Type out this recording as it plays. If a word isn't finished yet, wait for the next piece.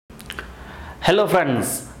Hello friends,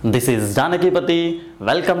 this is జానకీపతి.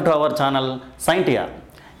 Welcome to our channel సైంటియా.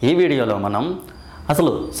 ఈ వీడియోలో మనం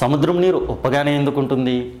అసలు సముద్రం నీరు ఉప్పగానే ఎందుకు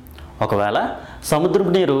ఉంటుంది, ఒకవేళ సముద్రం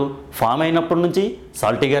నీరు ఫామ్ అయినప్పటి నుంచి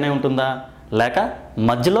సాల్టీగానే ఉంటుందా లేక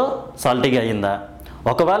మధ్యలో సాల్టీగా అయిందా,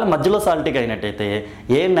 ఒకవేళ మధ్యలో సాల్టీగా అయినట్టయితే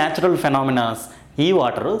ఏ న్యాచురల్ ఫెనామినాస్ ఈ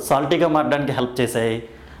వాటర్ సాల్టీగా మారడానికి హెల్ప్ చేశాయి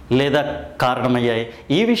లేదా కారణమయ్యాయి,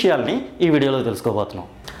 ఈ విషయాల్ని ఈ వీడియోలో తెలుసుకోబోతున్నాం.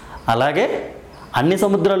 అలాగే అన్ని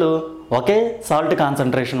సముద్రాలు ఒకే సాల్ట్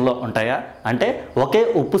కాన్సన్ట్రేషన్లో ఉంటాయా, అంటే ఒకే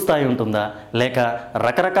ఉప్పు స్థాయి ఉంటుందా, లేక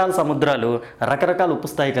రకరకాల సముద్రాలు రకరకాల ఉప్పు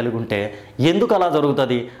స్థాయి కలిగి ఉంటే ఎందుకు అలా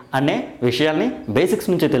జరుగుతుంది అనే విషయాల్ని బేసిక్స్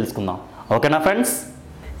నుంచి తెలుసుకుందాం. ఓకేనా ఫ్రెండ్స్?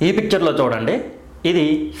 ఈ పిక్చర్లో చూడండి, ఇది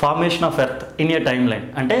formation of earth in a time line.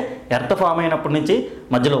 అంటే ఎర్త్ ఫామ్ అయినప్పటి నుంచి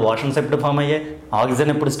మధ్యలో ఓషన్స్ ఎప్పుడు ఫామ్ అయ్యాయి,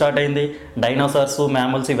 ఆక్సిజన్ ఎప్పుడు స్టార్ట్ అయింది, డైనోసార్స్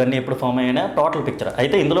మ్యామల్స్ ఇవన్నీ ఎప్పుడు ఫామ్ అయ్యాయి, టోటల్ పిక్చర్.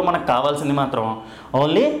 అయితే ఇందులో మనకు కావాల్సింది మాత్రం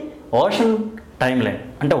ఓన్లీ ఓషన్ టైం లైన్,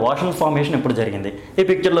 అంటే ఓషన్ ఫార్మేషన్ ఎప్పుడు జరిగింది. ఈ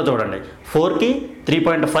పిక్చర్లో చూడండి, 4కి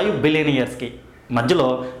 3.5 బిలియన్ ఇయర్స్కి మధ్యలో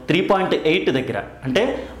 3.8 దగ్గర, అంటే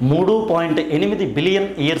 3.8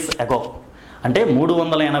 బిలియన్ ఇయర్స్ అగో, అంటే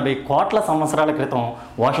 380 కోట్ల సంవత్సరాల క్రితం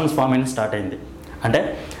ఓషన్స్ ఫార్మేషన్ స్టార్ట్ అయింది. అంటే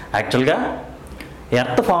యాక్చువల్గా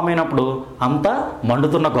ఎర్త్ ఫామ్ అయినప్పుడు అంతా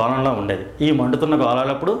మండుతున్న గోళంలో ఉండేది. ఈ మండుతున్న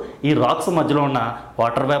గోళాలప్పుడు ఈ రాక్స్ మధ్యలో ఉన్న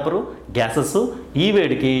వాటర్ వేపరు, గ్యాసెస్ ఈ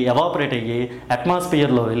వేడికి ఎవాపరేట్ అయ్యి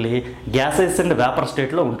అట్మాస్ఫియర్లో వెళ్ళి గ్యాసెస్ అండ్ వేపర్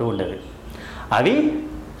స్టేట్లో ఉంటూ ఉండేవి. అవి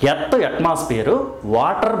earth atmosphere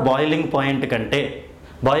water boiling point కంటే,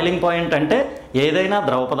 బాయిలింగ్ పాయింట్ అంటే ఏదైనా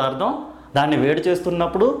ద్రవ పదార్థం దాన్ని వేడి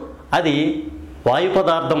చేస్తున్నప్పుడు అది వాయు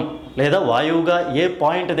పదార్థం లేదా వాయువుగా ఏ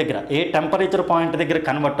పాయింట్ దగ్గర, ఏ టెంపరేచర్ పాయింట్ దగ్గర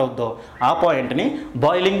కన్వర్ట్ అవుద్దో ఆ పాయింట్ని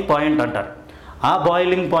బాయిలింగ్ పాయింట్ అంటారు. ఆ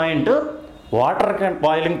boiling point water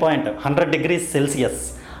boiling point 100 degrees Celsius,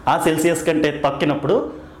 ఆ సెల్సియస్ కంటే తక్కినప్పుడు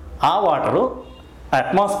ఆ వాటరు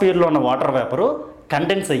అట్మాస్ఫియర్లో ఉన్న వాటర్ వేపరు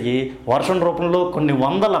కండెన్స్ అయ్యి వర్షం రూపంలో కొన్ని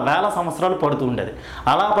వందల వేల సంవత్సరాలు పడుతూ ఉండేది.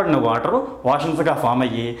 అలా పడిన వాటరు ఓషన్స్గా ఫామ్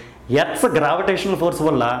అయ్యి ఎర్త్స్ గ్రావిటేషనల్ ఫోర్స్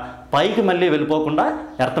వల్ల పైకి మళ్ళీ వెళ్ళిపోకుండా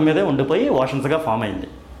ఎర్త్ మీదే ఉండిపోయి ఓషన్స్గా ఫామ్ అయింది.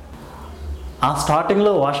 ఆ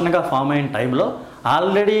స్టార్టింగ్లో ఓషన్గా ఫామ్ అయిన టైంలో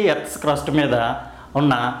ఆల్రెడీ ఎర్త్స్ క్రస్ట్ మీద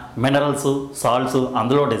ఉన్న మినరల్స్, సాల్ట్స్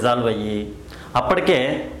అందులో డిజాల్వ్ అయ్యి అప్పటికే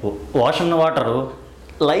ocean water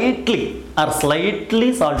lightly are slightly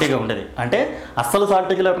సాల్టీగా ఉండేది. అంటే అస్సలు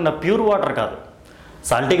సాల్టీగా లేకుండా ప్యూర్ వాటర్ కాదు,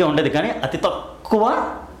 సాల్టీగా ఉండేది కానీ అతి తక్కువ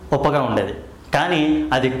ఉప్పగా ఉండేది. కానీ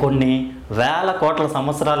అది కొన్ని వేల కోట్ల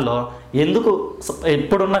సంవత్సరాల్లో ఎందుకు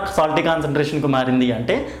ఇప్పుడున్న సాల్టీ కాన్సన్ట్రేషన్కి మారింది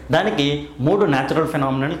అంటే దానికి 3 న్యాచురల్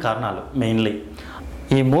ఫెనామినల్ కారణాలు మెయిన్లీ.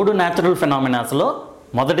 ఈ 3 న్యాచురల్ ఫెనామినాస్లో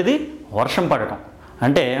మొదటిది వర్షం పడటం.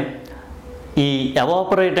 అంటే ఈ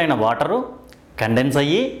ఎవాపరేట్ అయిన వాటరు కండెన్స్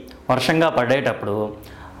అయ్యి వర్షంగా పడేటప్పుడు,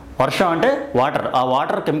 వర్షం అంటే వాటర్, ఆ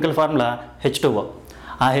వాటర్ కెమికల్ ఫార్ములా H2O.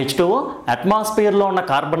 ఆ H2O అట్మాస్ఫియర్లో ఉన్న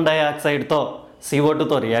కార్బన్ డైఆక్సైడ్తో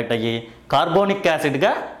CO2తో రియాక్ట్ అయ్యి కార్బోనిక్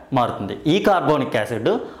యాసిడ్గా మారుతుంది. ఈ కార్బోనిక్ యాసిడ్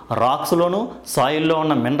రాక్స్లోను సాయిల్లో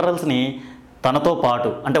ఉన్న మినరల్స్ని తనతో పాటు,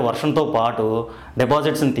 అంటే వర్షంతో పాటు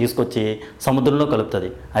డిపాజిట్స్ని తీసుకొచ్చి సముద్రంలో కలుపుతుంది.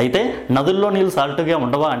 అయితే నదుల్లో నీళ్ళు సాల్ట్గా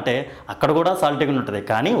ఉండవా అంటే అక్కడ కూడా సాల్ట్గా ఉంటుంది,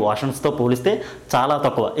 కానీ ఓషన్స్తో పోలిస్తే చాలా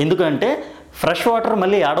తక్కువ. ఎందుకంటే ఫ్రెష్ వాటర్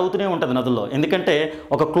మళ్ళీ యాడ్ అవుతూనే ఉంటుంది నదుల్లో, ఎందుకంటే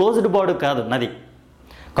ఒక క్లోజ్డ్ బాడీ కాదు నది,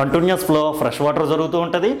 continuous flow of fresh water జరుగుతూ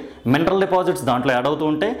ఉంటుంది. మినరల్ డిపాజిట్స్ దాంట్లో యాడ్ అవుతూ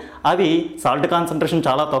ఉంటే అవి సాల్ట్ కాన్సన్ట్రేషన్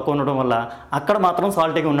చాలా తక్కువ ఉండడం వల్ల అక్కడ మాత్రం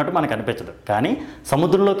సాల్టీగా ఉన్నట్టు మనకు అనిపించదు. కానీ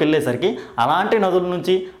సముద్రంలోకి వెళ్ళేసరికి అలాంటి నదుల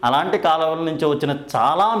నుంచి, అలాంటి కాలువల నుంచి వచ్చిన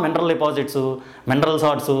చాలా మినరల్ డిపాజిట్స్, మినరల్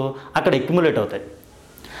సాల్ట్స్ అక్కడ అక్యుములేట్ అవుతాయి.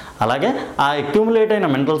 అలాగే ఆ అక్యుములేట్ అయిన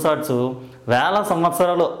మినరల్ సాల్ట్స్ వేల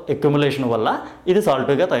సంవత్సరాల అక్యుములేషన్ వల్ల ఇది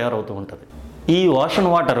సాల్ట్గా తయారవుతూ ఉంటుంది. ఈ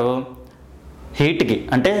ఓషన్ వాటరు హీట్కి,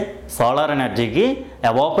 అంటే సోలార్ ఎనర్జీకి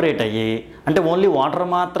ఎవాపరేట్ అయ్యి, అంటే ఓన్లీ వాటర్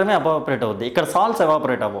మాత్రమే ఎవాపరేట్ అవుద్ది, ఇక్కడ సాల్ట్స్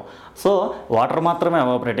ఎవాపరేట్ అవ్వవు. సో వాటర్ మాత్రమే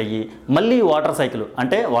ఎవాపరేట్ అయ్యి మళ్ళీ వాటర్ సైకిల్,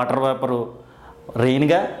 అంటే వాటర్ వేపరు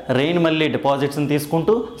రెయిన్ మళ్ళీ డిపాజిట్స్ని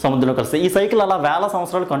తీసుకుంటూ సముద్రంలో కలుస్తాయి. ఈ సైకిల్ అలా వేల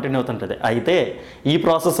సంవత్సరాలు కంటిన్యూ అవుతుంటుంది. అయితే ఈ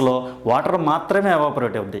ప్రాసెస్లో వాటర్ మాత్రమే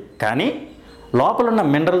ఎవాపరేట్ అవుద్ది, కానీ లోపల ఉన్న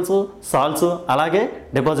మినరల్స్, సాల్ట్స్ అలాగే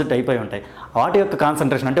డిపాజిట్ అయిపోయి ఉంటాయి. వాటి యొక్క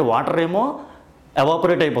కాన్సన్ట్రేషన్, అంటే వాటర్ ఏమో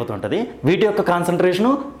ఎవాపరేట్ అయిపోతుంటుంది, వీటి యొక్క కాన్సన్ట్రేషను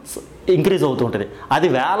ఇంక్రీజ్ అవుతూ ఉంటుంది. అది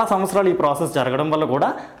వేల సంవత్సరాలు ఈ ప్రాసెస్ జరగడం వల్ల కూడా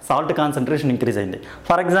సాల్ట్ కాన్సన్ట్రేషన్ ఇంక్రీజ్ అయింది.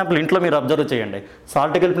 ఫర్ ఎగ్జాంపుల్ ఇంట్లో మీరు అబ్జర్వ్ చేయండి,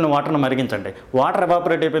 సాల్ట్ కలిపిన వాటర్ని మరిగించండి, వాటర్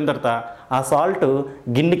ఎవాపరేట్ అయిపోయిన తర్వాత ఆ సాల్ట్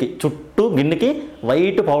గిన్నెకి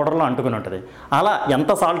వైట్ పౌడర్లో అంటుకుని ఉంటుంది. అలా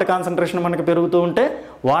ఎంత సాల్ట్ కాన్సన్ట్రేషన్ మనకి పెరుగుతూ ఉంటే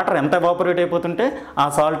వాటర్ ఎంత ఎవాపరేట్ అయిపోతుంటే ఆ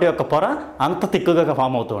సాల్ట్ యొక్క పొర అంత థిక్గా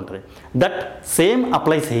ఫామ్ అవుతూ ఉంటుంది. That same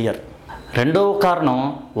applies here. రెండవ కారణం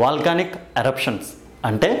వాల్కానిక్ ఎరప్షన్స్,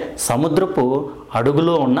 అంటే సముద్రపు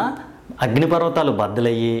అడుగులో ఉన్న అగ్నిపర్వతాలు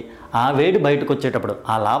బద్దలయ్యి ఆ వేడి బయటకు వచ్చేటప్పుడు,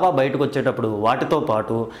 ఆ లావా బయటకు వచ్చేటప్పుడు వాటితో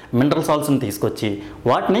పాటు మినరల్ సాల్ట్స్ని తీసుకొచ్చి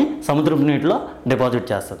వాటిని సముద్రపు నీటిలో డిపాజిట్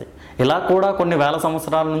చేస్తుంది. ఇలా కూడా కొన్ని వేల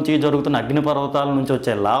సంవత్సరాల నుంచి జరుగుతున్న అగ్నిపర్వతాల నుంచి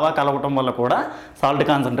వచ్చే లావా కలవటం వల్ల కూడా సాల్ట్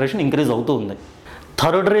కాన్సన్ట్రేషన్ ఇంక్రీజ్ అవుతూ ఉంది.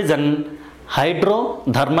 Third reason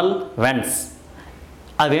hydrothermal vents.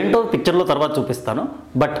 అవేంటో పిక్చర్లో తర్వాత చూపిస్తాను.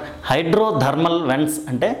 బట్ హైడ్రోథర్మల్ వెంట్స్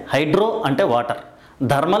అంటే హైడ్రో అంటే వాటర్,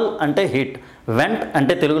 థర్మల్ అంటే హీట్, వెంట్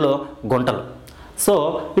అంటే తెలుగులో గుంటలు. సో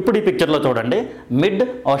ఇప్పుడు ఈ పిక్చర్లో చూడండి, మిడ్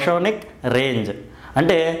ఓషానిక్ రేంజ్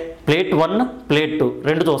అంటే ప్లేట్ 1 ప్లేట్ 2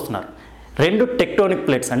 రెండు చూస్తున్నారు. రెండు టెక్టోనిక్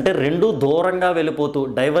ప్లేట్స్ అంటే రెండు దూరంగా వెళ్ళిపోతూ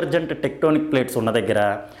డైవర్జెంట్ టెక్టోనిక్ ప్లేట్స్ ఉన్న దగ్గర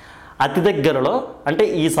అతి దగ్గరలో అంటే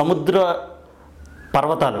ఈ సముద్ర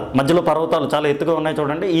పర్వతాలు మధ్యలో పర్వతాలు చాలా ఎత్తుగా ఉన్నాయి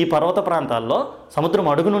చూడండి. ఈ పర్వత ప్రాంతాల్లో సముద్రం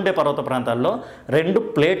అడుగు నుండే పర్వత ప్రాంతాల్లో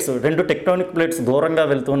రెండు టెక్టోనిక్ ప్లేట్స్ దూరంగా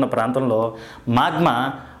వెళ్తున్న ప్రాంతంలో మాగ్మా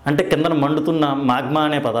అంటే కిందన మండుతున్న మాగ్మా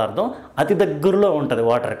అనే పదార్థం అతి దగ్గరలో ఉంటుంది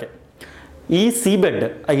వాటర్కి. ఈ సీబెడ్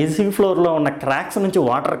ఈ సీ ఫ్లోర్లో ఉన్న క్రాక్స్ నుంచి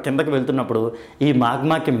వాటర్ కిందకి వెళ్తున్నప్పుడు ఈ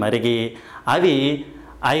మాగ్మాకి మరిగి అవి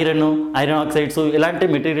ఐరన్ ఆక్సైడ్స్ ఇలాంటి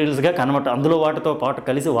మెటీరియల్స్గా కన్వర్ట్, అందులో వాటితో పాటు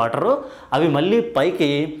కలిసి వాటరు అవి మళ్ళీ పైకి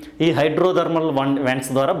ఈ హైడ్రోథర్మల్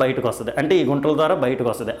వెంట్స్ ద్వారా బయటకు వస్తుంది, అంటే ఈ గుంటల ద్వారా బయటకు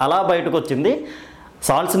వస్తుంది. అలా బయటకు వచ్చింది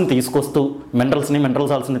సాల్ట్స్ని తీసుకొస్తూ మినరల్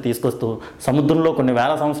సాల్ట్స్ని తీసుకొస్తూ సముద్రంలో కొన్ని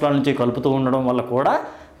వేల సంవత్సరాల నుంచి కలుపుతూ ఉండడం వల్ల కూడా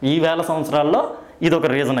ఈ వేల సంవత్సరాల్లో ఇది ఒక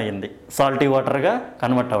రీజన్ అయ్యింది సాల్టీ వాటర్గా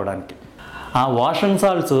కన్వర్ట్ అవ్వడానికి. ఆ వాషన్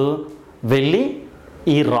సాల్ట్స్ వెళ్ళి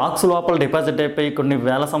ఈ రాక్స్ లోపల డిపాజిట్ అయిపోయి కొన్ని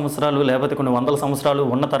వేల సంవత్సరాలు లేకపోతే కొన్ని వందల సంవత్సరాలు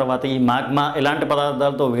ఉన్న తర్వాత ఈ మాగ్మా ఇలాంటి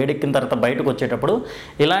పదార్థాలతో వేడెక్కిన తర్వాత బయటకు వచ్చేటప్పుడు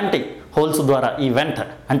ఇలాంటి హోల్స్ ద్వారా ఈ వెంట్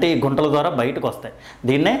అంటే ఈ గుంటల ద్వారా బయటకు వస్తాయి.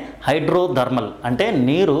 దీన్నే హైడ్రోథర్మల్ అంటే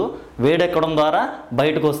నీరు వేడెక్కడం ద్వారా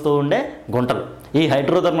బయటకు వస్తూ ఉండే గుంటలు. ఈ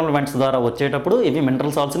హైడ్రోథర్మల్ వెంట్స్ ద్వారా వచ్చేటప్పుడు ఇవి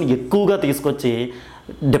మినరల్ సాల్ట్స్ని ఎక్కువగా తీసుకొచ్చి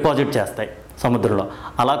డిపాజిట్ చేస్తాయి సముద్రంలో.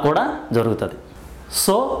 అలా కూడా జరుగుతుంది.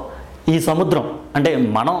 సో ఈ సముద్రం అంటే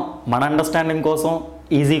మన అండర్స్టాండింగ్ కోసం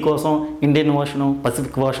ఈజీ కోసం ఇండియన్ ఓషను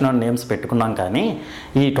పసిఫిక్ ఓషన్ అని నేమ్స్ పెట్టుకున్నాం, కానీ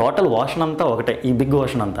ఈ టోటల్ ఓషన్ అంతా ఒకటే, ఈ బిగ్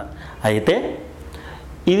ఓషన్ అంతా. అయితే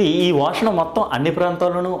ఈ ఓషన్ మొత్తం అన్ని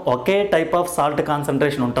ప్రాంతాల్లోనూ ఒకే టైప్ ఆఫ్ సాల్ట్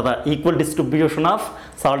కాన్సన్ట్రేషన్ ఉంటుందా, equal distribution of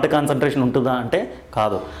salt concentration ఉంటుందా అంటే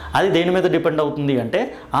కాదు. అది దేని మీద డిపెండ్ అవుతుంది అంటే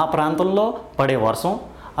ఆ ప్రాంతంలో పడే వర్షం,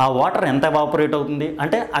 ఆ వాటర్ ఎంత ఎవాపరేట్ అవుతుంది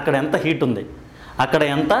అంటే అక్కడ ఎంత హీట్ ఉంది, అక్కడ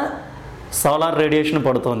ఎంత సోలార్ రేడియేషన్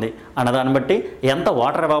పడుతుంది అన్నదాన్ని బట్టి ఎంత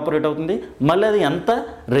వాటర్ ఎవాపరేట్ అవుతుంది, మళ్ళీ అది ఎంత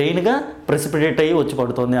రెయిన్గా ప్రెసిపిటేట్ అయ్యి వచ్చి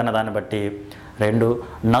పడుతుంది అన్నదాన్ని బట్టి, రెండు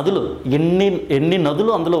నదులు ఎన్ని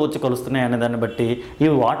నదులు అందులో వచ్చి కలుస్తున్నాయి అనేదాన్ని బట్టి ఈ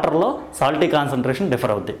వాటర్లో సాల్టీ కాన్సన్ట్రేషన్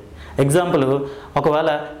డిఫర్ అవుద్ది. ఎగ్జాంపుల్, ఒకవేళ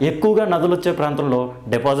ఎక్కువగా నదులు వచ్చే ప్రాంతంలో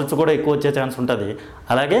డిపాజిట్స్ కూడా ఎక్కువ వచ్చే ఛాన్స్ ఉంటుంది,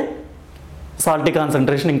 అలాగే సాల్టీ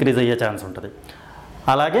కాన్సన్ట్రేషన్ ఇంక్రీజ్ అయ్యే ఛాన్స్ ఉంటుంది.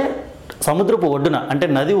 అలాగే సముద్రపు ఒడ్డున అంటే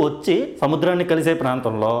నది వచ్చి సముద్రాన్ని కలిసే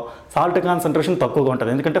ప్రాంతంలో సాల్ట్ కాన్సన్ట్రేషన్ తక్కువగా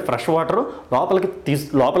ఉంటుంది, ఎందుకంటే ఫ్రెష్ వాటర్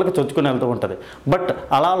లోపలికి చొచ్చుకొని వెళ్తూ ఉంటుంది. బట్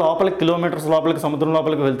అలా లోపలికి కిలోమీటర్స్ లోపలికి సముద్రం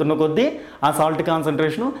లోపలికి వెళ్తున్న కొద్దీ ఆ సాల్ట్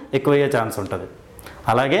కాన్సన్ట్రేషన్ ఎక్కువయ్యే ఛాన్స్ ఉంటుంది.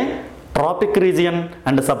 అలాగే trophic region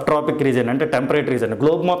and sub trophic region అంటే టెంపరేట్ రీజియన్,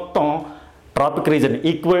 గ్లోబ్ మొత్తం ట్రాపిక్ రీజియన్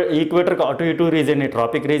ఈక్వేటర్కి అటు ఇటు రీజియన్ని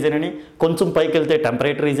ట్రాపిక్ రీజియన్ అని, కొంచెం పైకి వెళ్తే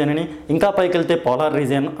టెంపరేట్ రీజియన్ అని, ఇంకా పైకి వెళ్తే పోలార్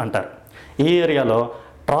రీజియన్ అంటారు. ఈ ఏరియాలో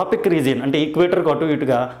ట్రాపిక్ రీజియన్ అంటే ఈక్వేటర్కి అటు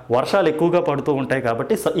ఇటుగా వర్షాలు ఎక్కువగా పడుతూ ఉంటాయి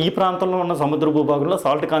కాబట్టి ఈ ప్రాంతంలో ఉన్న సముద్ర భూభాగంలో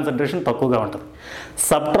సాల్ట్ కాన్సన్ట్రేషన్ తక్కువగా ఉంటుంది.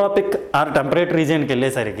 సబ్ ట్రాపిక్ ఆర్ టెంపరేట్ రీజియన్కి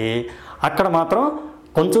వెళ్ళేసరికి అక్కడ మాత్రం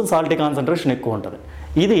కొంచెం సాల్ట్ కాన్సన్ట్రేషన్ ఎక్కువ ఉంటుంది.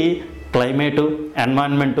 ఇది క్లైమేటు,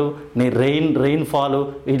 ఎన్వైరన్మెంటు, నీ రెయిన్ఫాలు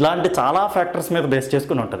ఇలాంటి చాలా ఫ్యాక్టర్స్ మీద బేస్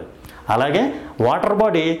చేసుకుని ఉంటుంది. అలాగే వాటర్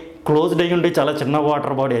బాడీ క్లోజ్డ్ అయ్యి ఉండి చాలా చిన్న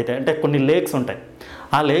వాటర్ బాడీ అయితే అంటే కొన్ని లేక్స్ ఉంటాయి,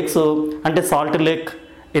 ఆ లేక్స్ అంటే సాల్ట్ లేక్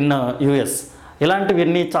ఇన్ యుఎస్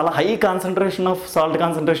ఇలాంటివన్నీ చాలా high concentration of salt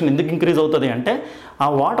concentration ఎందుకు ఇంక్రీజ్ అవుతుంది అంటే ఆ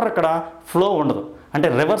వాటర్ అక్కడ ఫ్లో ఉండదు. అంటే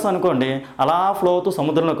రివర్స్ అనుకోండి, అలా ఫ్లో అవుతూ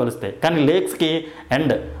సముద్రంలో కలుస్తాయి, కానీ లేక్స్కి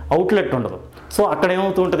ఎండ్ అవుట్లెట్ ఉండదు. సో అక్కడ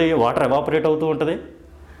ఏమవుతూ ఉంటుంది, వాటర్ ఎవాపరేట్ అవుతూ ఉంటుంది,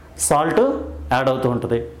 సాల్ట్ యాడ్ అవుతూ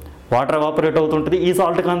ఉంటుంది, వాటర్ ఎవాపరేట్ అవుతుంటుంది, ఈ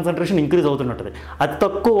సాల్ట్ కాన్సన్ట్రేషన్ ఇంక్రీజ్ అవుతుంటుంది. అతి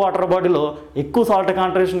తక్కువ వాటర్ బాడీలో ఎక్కువ సాల్ట్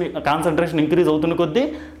కాన్సన్ట్రేషన్ ఇంక్రీజ్ అవుతున్న కొద్దీ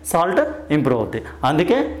సాల్ట్ ఇంప్రూవ్ అవుతుంది.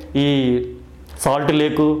 అందుకే ఈ సాల్ట్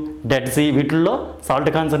లేకు, డెడ్ సీ వీటిల్లో సాల్ట్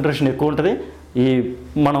కాన్సన్ట్రేషన్ ఎక్కువ ఉంటుంది.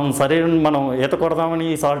 మనం ఈత కొడదామని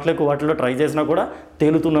ఈ సాల్ట్ లేకు వాటిలో ట్రై చేసినా కూడా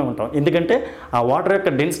తేలుతూనే ఉంటాం, ఎందుకంటే ఆ వాటర్ యొక్క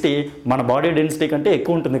డెన్సిటీ మన బాడీ డెన్సిటీ కంటే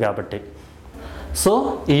ఎక్కువ ఉంటుంది కాబట్టి. సో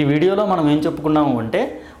ఈ వీడియోలో మనం ఏం చెప్పుకున్నాము అంటే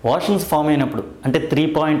ఓషన్స్ ఫామ్ అయినప్పుడు అంటే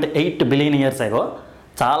 3.8 బిలియన్ ఇయర్స్ అగో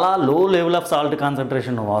చాలా లో level of salt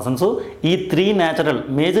concentration oceans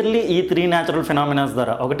majorly ఈ త్రీ న్యాచురల్ ఫినామినాస్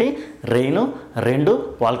ద్వారా, ఒకటి రెయిన్, రెండు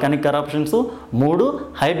వాల్కానిక్ కరప్షన్స్, మూడు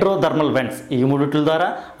హైడ్రోథర్మల్ వెంట్స్, ఈ మూడిట్ల ద్వారా,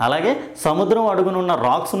 అలాగే సముద్రం అడుగునున్న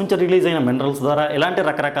రాక్స్ నుంచి రిలీజ్ అయిన మినరల్స్ ద్వారా, ఇలాంటి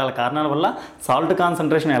రకరకాల కారణాల వల్ల సాల్ట్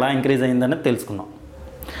కాన్సన్ట్రేషన్ ఎలా ఇంక్రీజ్ అయిందనేది తెలుసుకున్నాం.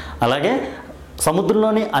 అలాగే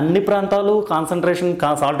సముద్రంలోని అన్ని ప్రాంతాలు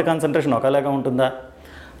సాల్ట్ కాన్సన్ట్రేషన్ ఒకేలాగా ఉంటుందా,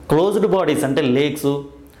 క్లోజ్డ్ బాడీస్ అంటే లేక్స్,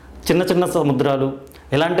 చిన్న చిన్న సముద్రాలు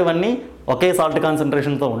ఇలాంటివన్నీ ఒకే సాల్ట్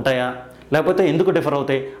కాన్సన్ట్రేషన్తో ఉంటాయా, లేకపోతే ఎందుకు డిఫర్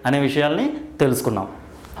అవుతాయి అనే విషయాల్ని తెలుసుకున్నాం.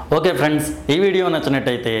 ఓకే ఫ్రెండ్స్, ఈ వీడియో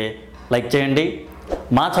నచ్చినట్టయితే లైక్ చేయండి.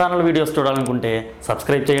 మా ఛానల్ వీడియోస్ చూడాలనుకుంటే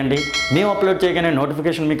సబ్స్క్రైబ్ చేయండి. మేము అప్లోడ్ చేయగానే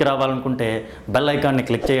నోటిఫికేషన్ మీకు రావాలనుకుంటే బెల్ ఐకాన్ని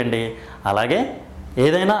క్లిక్ చేయండి. అలాగే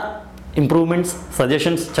ఏదైనా ఇంప్రూవ్మెంట్స్,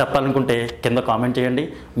 సజెషన్స్ చెప్పాలనుకుంటే కింద కామెంట్ చేయండి.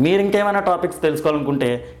 మీరు ఇంకేమైనా టాపిక్స్ తెలుసుకోవాలనుకుంటే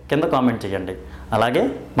కింద కామెంట్ చేయండి. అలాగే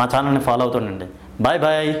మా ఛానల్ని ఫాలో అవుతుండండి. Bye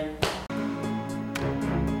bye.